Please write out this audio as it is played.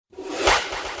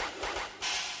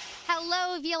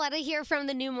Violetta here from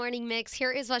the New Morning Mix.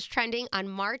 Here is what's trending on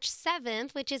March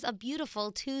 7th, which is a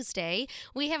beautiful Tuesday.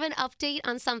 We have an update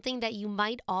on something that you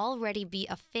might already be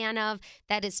a fan of.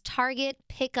 That is Target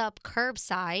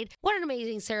Curbside. What an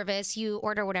amazing service. You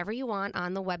order whatever you want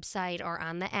on the website or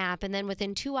on the app, and then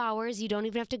within 2 hours, you don't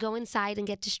even have to go inside and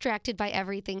get distracted by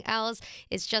everything else.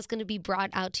 It's just going to be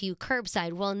brought out to you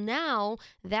curbside. Well, now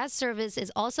that service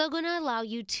is also going to allow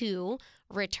you to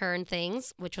return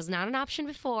things, which was not an option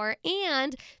before,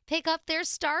 and pick up their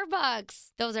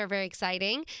Starbucks. Those are very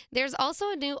exciting. There's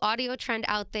also a new audio trend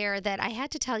out there that I had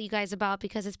to tell you guys about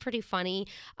because it's pretty funny.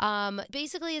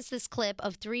 Basically, it's this clip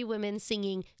of 3 women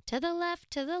singing to the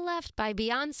Left by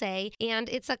Beyonce, and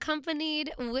it's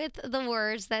accompanied with the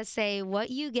words that say what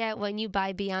you get when you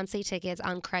buy Beyonce tickets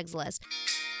on Craigslist.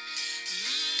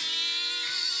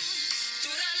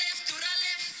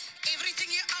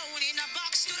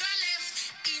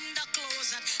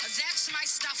 That's my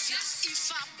stuff, yes,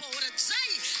 if I bought it. Say,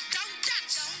 don't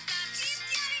touch. Keep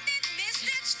getting that mess,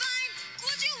 that's fine.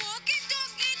 Could you walk and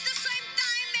talk at the same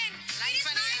time? And it is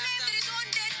my name that is on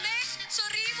that mess. So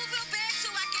remove your bag so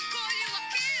I can call you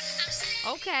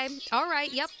again. Okay, all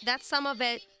right, yep, that's some of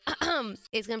it.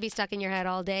 It's going to be stuck in your head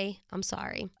all day. I'm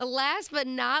sorry. Last but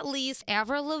not least,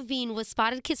 Avril Lavigne was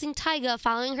spotted kissing Tyga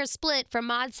following her split from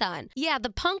Madson. Yeah,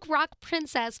 the punk rock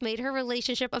princess made her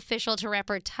relationship official to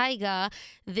rapper Tyga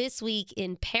this week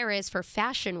in Paris for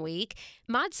Fashion Week.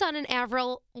 Madson and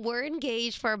Avril were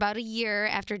engaged for about a year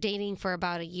after dating for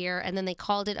about a year, and then they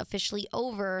called it officially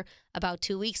over about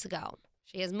 2 weeks ago.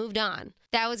 She has moved on.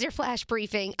 That was your flash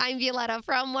briefing. I'm Violetta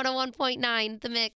from 101.9 The Mix.